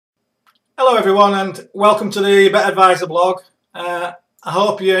Hello everyone and welcome to the Bet Advisor blog. I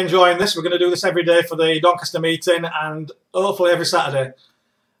hope you're enjoying this. We're going to do this every day for the Doncaster meeting and hopefully every Saturday.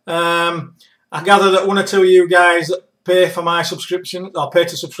 I gather that one or two of you guys that pay for my subscription or pay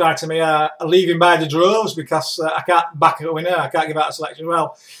to subscribe to me are leaving by the droves because I can't back a winner, I can't give out a selection.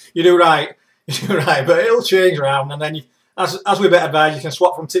 Well, you do right, but it'll change around, and then as we Bet Advisor, you can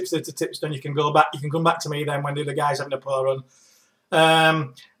swap from tipster to tipster, and you can come back to me then when the other guy's having a poor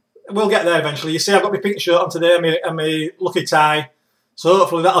run. We'll get there eventually. You see, I've got my pink shirt on today and my lucky tie, so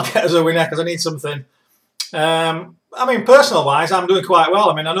hopefully that'll get us a winner because I need something. I mean, personal-wise, I'm doing quite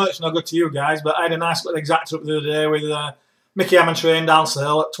well. I mean, I know it's no good to you guys, but I had a nice little exacta up the other day with Mickey Hammond train down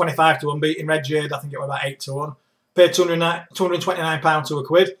sale at 25 to 1, beating Red Jade. I think it was about 8 to 1. Paid £229 to a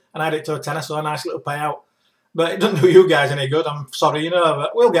quid, and I had it to a tenner, so a nice little payout. But it doesn't do you guys any good. I'm sorry,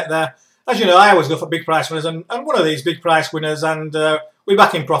 but we'll get there. As you know, I always go for big price winners, and one of these big price winners, and we're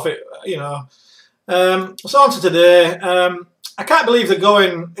back in profit, So on to today. I can't believe the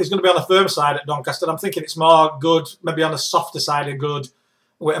going is going to be on the firm side at Doncaster. I'm thinking it's more good, maybe on the softer side of good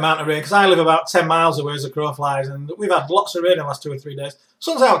with amount of rain, because I live about 10 miles away as the crow flies, and we've had lots of rain in the last 2 or 3 days.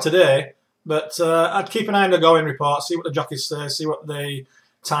 Sun's out today, but I'd keep an eye on the going report, see what the jockeys say, see what the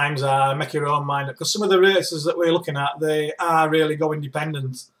times are, make your own mind up, because some of the races that we're looking at, they are really going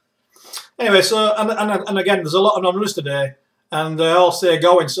dependent. Anyway, so, and again, there's a lot of non-runners today, and they all say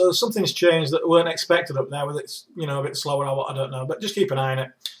going, so something's changed that weren't expected up there, whether it's, a bit slower or what, I don't know, but just keep an eye on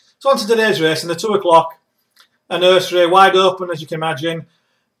it. So on to today's race, in the 2 o'clock, a nursery, wide open, as you can imagine.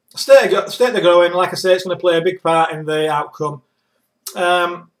 State they're going, like I say, it's going to play a big part in the outcome.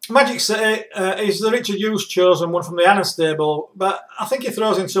 Magic City is the Richard Hughes chosen one from the Annan stable, but I think he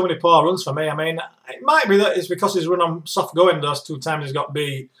throws in too many poor runs for me. I mean, it might be that it's because he's run on soft going those 2 times he's got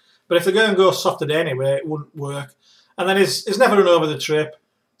beat, but if the going goes soft today anyway, it wouldn't work. And then he's never run over the trip,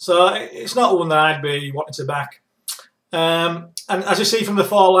 so it's not one that I'd be wanting to back. And as you see from the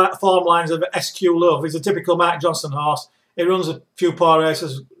form lines of SQ Love, he's a typical Mark Johnson horse. He runs a few poor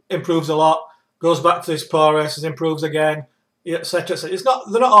races, improves a lot, goes back to his poor races, improves again, etc.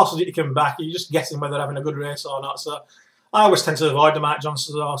 They're not horses that you can back. You're just guessing whether they're having a good race or not. So I always tend to avoid the Mark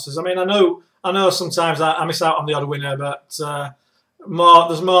Johnson horses. I mean, I know sometimes I miss out on the odd winner, but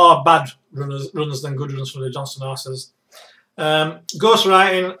there's more bad runners than good runs from the Johnson horses. Ghost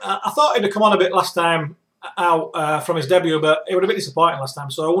Writing, I thought he'd have come on a bit last time out from his debut, but it was a bit disappointing last time,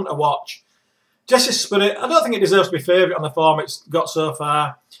 so I wouldn't have watched. Jesse's Spirit, I don't think it deserves to be favourite on the form it's got so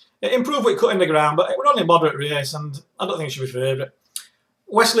far. It improved what it cut in the ground, but it was only a moderate race, and I don't think it should be favourite.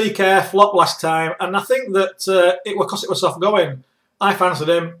 Wesley Kerr flopped last time, and I think that it was because it was soft going. I fancied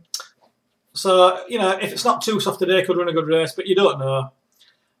him. So, if it's not too soft today, could run a good race, but you don't know.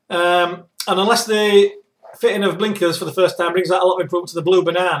 And unless the fitting of blinkers for the first time brings out a lot of improvement to the Blue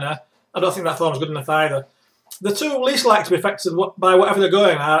Banana, I don't think that form's good enough either. The two least likely to be affected by whatever they're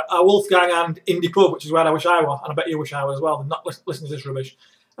going are Wolfgang and Indie Pub, which is where I wish I were, and I bet you wish I were as well, not listening to this rubbish.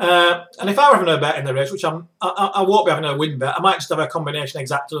 And if I were having a bet in the race, which I won't be having a win bet, I might just have a combination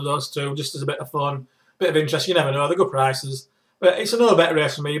exacta of those two, just as a bit of fun, bit of interest. You never know, they're good prices. But it's a no-bet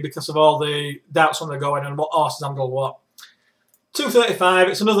race for me because of all the doubts on the going and what horses handle what. 2:35,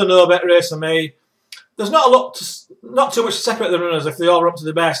 it's another no-bet race for me. There's not too much to separate the runners if they all run up to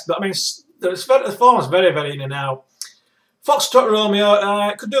the best, but I mean, the form is very, very in and out. Foxtrot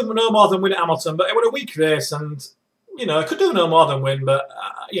Romeo could do no more than win at Hamilton, but it was a weak race, and it could do no more than win, but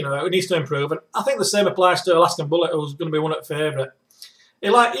it needs to improve. And I think the same applies to Alaskan Bullet, who's going to be one at favourite.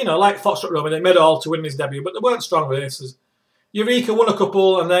 Like Foxtrot Romeo, they made it all to win his debut, but they weren't strong races. Eureka won a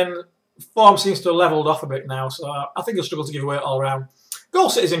couple, and then form seems to have levelled off a bit now, so I think he'll struggle to give away it all round. Goal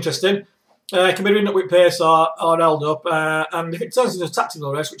City's interesting. It can be ridden up with pace or held up, and if it turns into a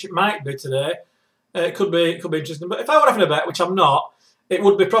tactical race, which it might be today, it could be interesting. But if I were having a bet, which I'm not, it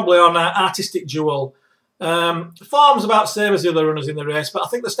would be probably on Artistic Jewel. Form's about the same as the other runners in the race, but I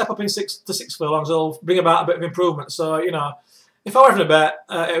think the step up in 6 to 6 furlongs will bring about a bit of improvement. So, if I were having a bet,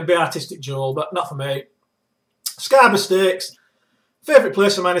 it would be Artistic Jewel, but not for me. Scarborough Stakes. Favourite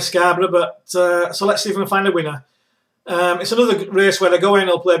place of mine is Scarborough, but so let's see if we can find a winner. It's another race where the going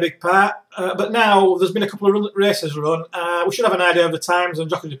will play a big part, but now there's been a couple of races run. We should have an idea of the times and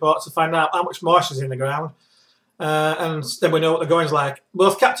jockey reports to find out how much moisture is in the ground, and then we know what the going's like.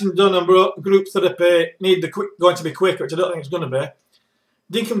 Both Captain Dunn and Group Therapy need going to be quick, which I don't think it's going to be.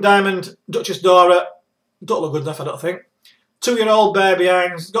 Dinkum Diamond, Duchess Dora, don't look good enough, I don't think. 2-year-old Bear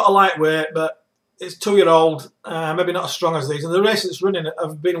Behind's got a lightweight, but it's 2-year-old, maybe not as strong as these. And the races it's running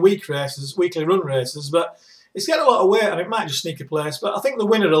have been weekly run races, but it's getting a lot of weight and it might just sneak a place. But I think the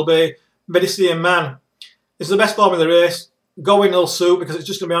winner will be Medician Man. It's the best form in the race. going will suit because it's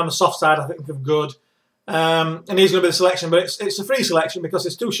just going to be on the soft side, I think, of good. And he's going to be the selection, but it's a free selection because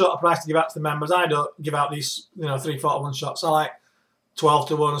it's too short a price to give out to the members. I don't give out these, 3-4-1 shots. I like 12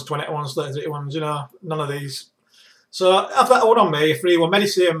 to 1s, 20 to 1s, 30 to 1s, none of these. So I've got one on me, a free one.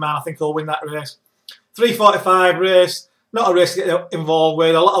 Medicine Man, I think he'll win that race. 3:45 race, not a race to get involved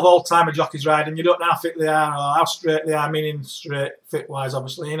with. A lot of old-timer jockeys riding. You don't know how fit they are or how straight they are, meaning straight, fit-wise,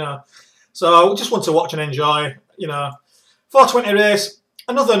 obviously, So just want to watch and enjoy, 4:20 race,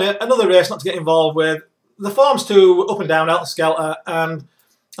 another race not to get involved with. The form's too up and down, helter-skelter, and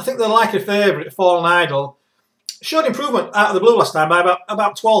I think the likely favourite, Fallen Idol, showed improvement out of the blue last time by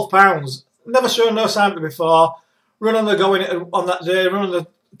about £12. Never shown no sign of it before. Run on the going on that day, run on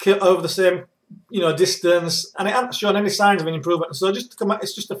the over the same distance, and it hasn't shown any signs of an improvement. So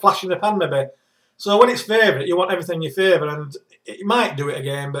it's just a flash in the pan maybe. So when it's favourite, you want everything in your favour, and it might do it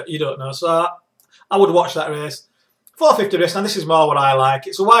again, but you don't know. So I would watch that race. 4:50 race, and this is more what I like.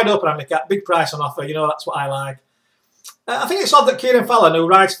 It's a wide open handicap, big price on offer. That's what I like. I think it's odd that Kieran Fallon, who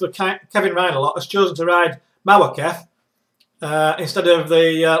rides for Kevin Ryan a lot, has chosen to ride Mawakef instead of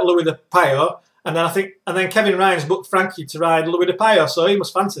the Louis de Payo. And then Kevin Ryan's booked Frankie to ride Louis de Payo, so he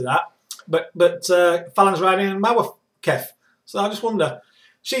must fancy that. But Fallon's riding Mawakef, so I just wonder.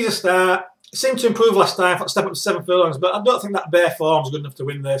 She's a star. Seemed to improve last time, step up to 7 furlongs, but I don't think that bare form's good enough to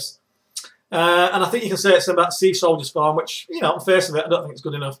win this. And I think you can say it's about Sea Soldier's form, which, on the face of it, I don't think it's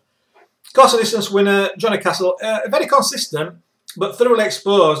good enough. Course of distance winner, Johnny Castle, very consistent, but thoroughly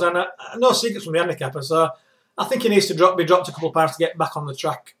exposed, and no secrets from the handicapper, so I think he needs to be dropped a couple of pounds to get back on the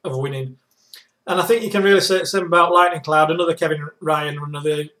track of winning. And I think you can really say the same about Lightning Cloud, another Kevin Ryan runner,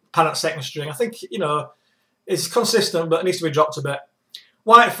 the pan at second string. I think, it's consistent, but it needs to be dropped a bit.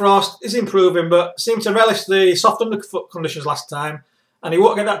 White Frost is improving, but seemed to relish the soft underfoot conditions last time, and he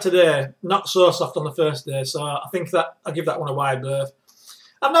won't get that today. Not so soft on the first day, so I think that I'll give that one a wide berth.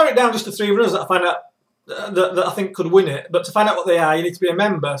 I've narrowed it down just to 3 runners that I find out that I think could win it, but to find out what they are, you need to be a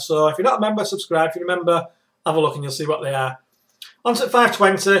member. So if you're not a member, subscribe. If you're a member, have a look and you'll see what they are. On to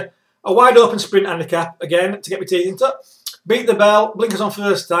 5:20, a wide open sprint handicap again to get my teeth into. Beat the Bell, blinkers on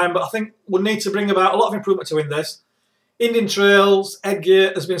first time, but I think we'll need to bring about a lot of improvement to win this. Indian Trails,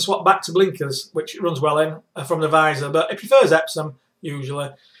 headgear has been swapped back to blinkers, which runs well in from the visor, but it prefers Epsom, usually.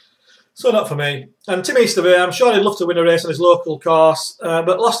 So not for me. And Tim Easterby, I'm sure he'd love to win a race on his local course,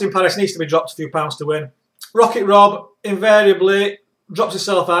 but Lost in Paris needs to be dropped a few pounds to win. Rocket Rob, invariably, drops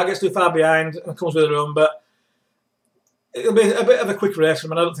himself out, gets too far behind and comes with a run, but it'll be a bit of a quick race for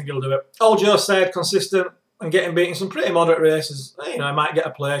him, and I don't think he'll do it. Old Joe said, consistent and getting beaten some pretty moderate races. He might get a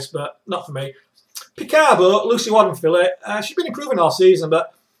place, but not for me. Picarbo, Lucy Wadden filly, she's been improving all season,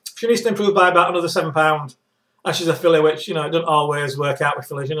 but she needs to improve by about another £7. And she's a filly, which, it doesn't always work out with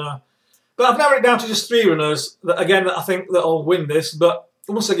fillies, But I've narrowed it down to just 3 runners, that I think that'll win this. But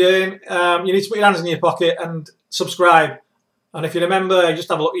once again, you need to put your hands in your pocket and subscribe. And if you remember, just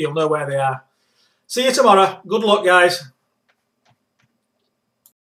have a look, you'll know where they are. See you tomorrow. Good luck, guys.